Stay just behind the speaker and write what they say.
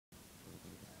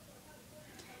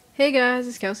Hey guys,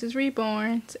 it's Kelsey's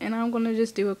Reborns, and I'm gonna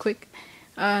just do a quick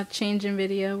changing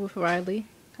video with Riley.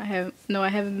 I haven't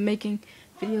been making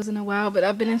videos in a while, but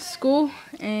I've been in school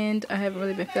and I haven't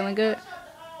really been feeling good.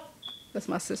 That's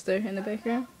my sister in the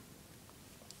background.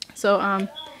 So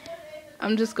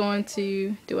I'm just going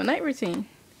to do a night routine.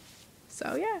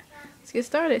 So yeah, let's get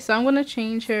started. So I'm gonna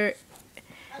change her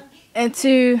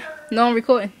into I'm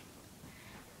recording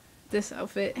this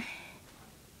outfit.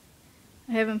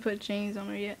 I haven't put jeans on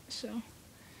her yet, so.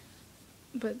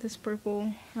 But this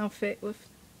purple outfit with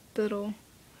the little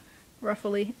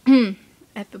ruffly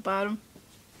at the bottom.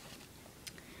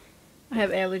 I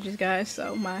have allergies, guys,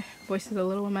 so my voice is a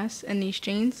little mess. And these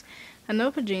jeans, I know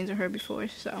I put jeans on her before,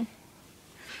 so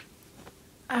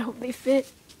I hope they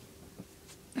fit.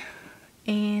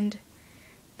 And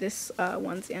this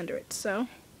onesie under it, so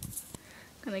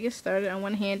gonna get started. I'm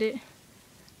one-handed.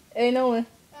 Hey Nolan,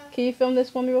 can you film this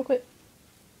for me real quick?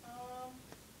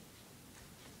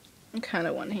 I'm kind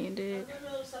of one-handed.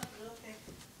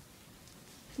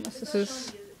 My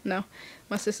sister's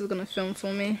gonna film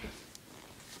for me.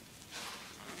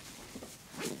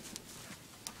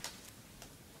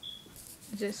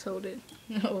 Just hold it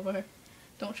over.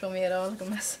 Don't show me at all, like a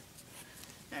mess.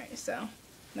 Alright, so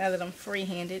now that I'm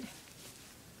free-handed,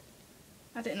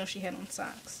 I didn't know she had on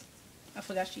socks. I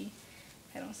forgot she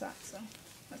had on socks, so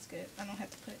that's good. I don't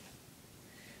have to put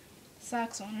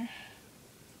socks on her.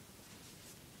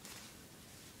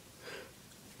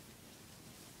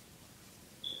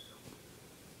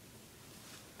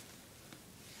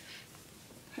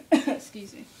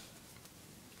 Excuse me.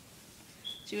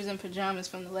 She was in pajamas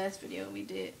from the last video we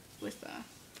did with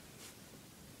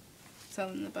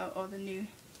telling about all the new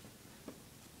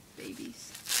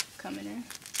babies coming in.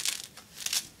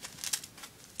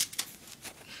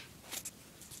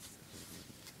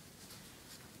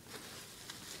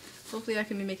 Hopefully I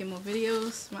can be making more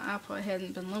videos. My iPod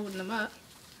hadn't been loading them up,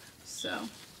 so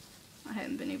I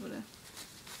hadn't been able to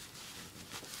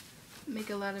make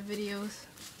a lot of videos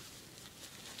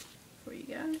for you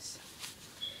guys.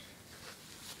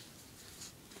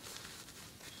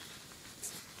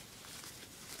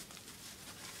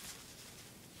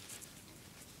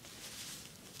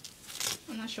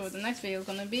 I'm not sure what the next video is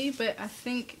going to be, but I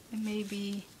think it may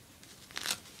be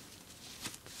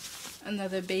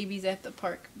another babies at the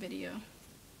park video.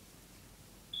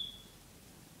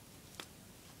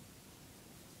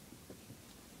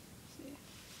 See.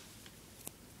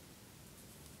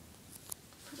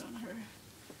 Put on her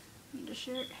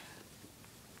undershirt.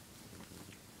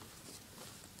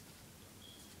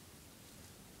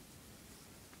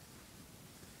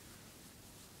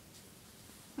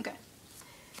 Okay.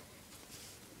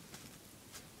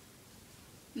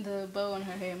 The bow on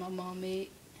her hair my mom made.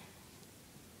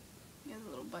 Got a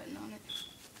little button on it.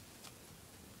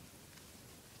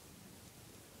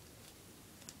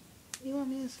 You want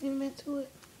me to zoom into it?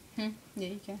 Yeah,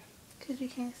 you can. Because you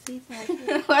can't see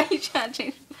that. Why are you trying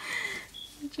to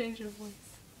change your voice?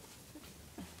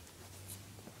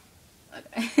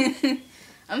 Okay.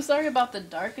 I'm sorry about the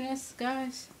darkness,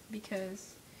 guys,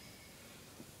 because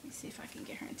let me see if I can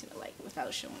get her into the light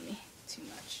without showing me too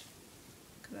much,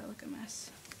 because I look a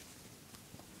mess.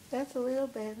 That's a little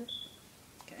better.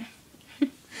 Okay. Let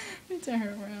me turn her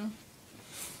around.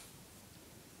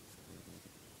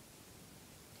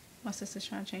 My sister's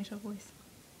trying to change her voice.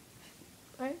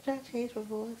 Why are you trying to change my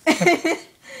voice?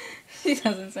 She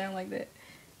doesn't sound like that.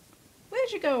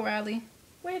 Where'd you go, Riley?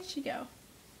 Where'd she go?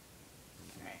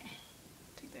 Alright.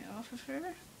 Take that off of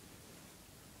her.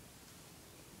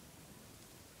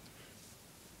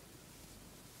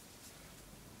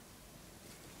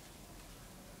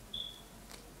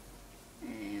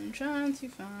 And I'm trying to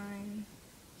find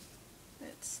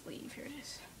that sleeve. Here it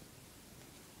is.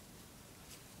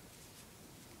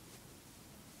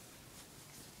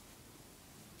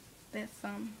 That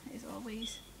thumb is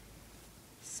always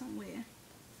somewhere.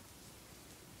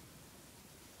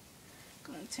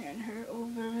 Gonna turn her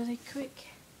over really quick.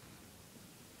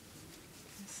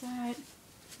 Inside.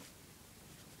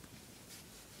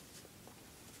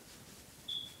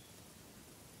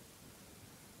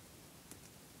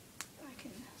 I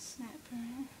can snap her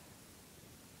in.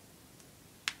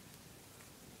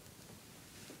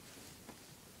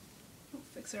 We'll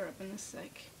fix her up in a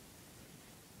sec.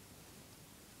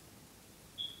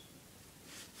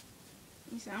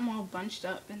 You see, I'm all bunched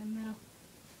up in the middle.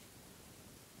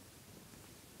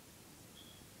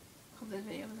 Hope this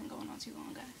video isn't going on too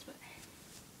long, guys, but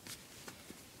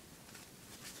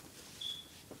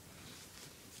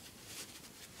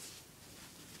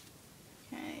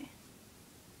okay.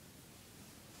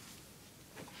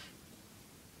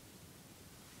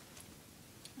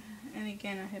 And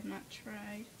again, I have not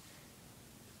tried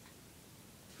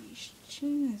these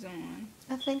jeans on.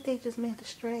 I think they just meant to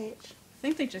stretch. I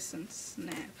think they just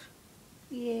snap.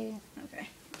 Yeah.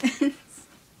 Okay.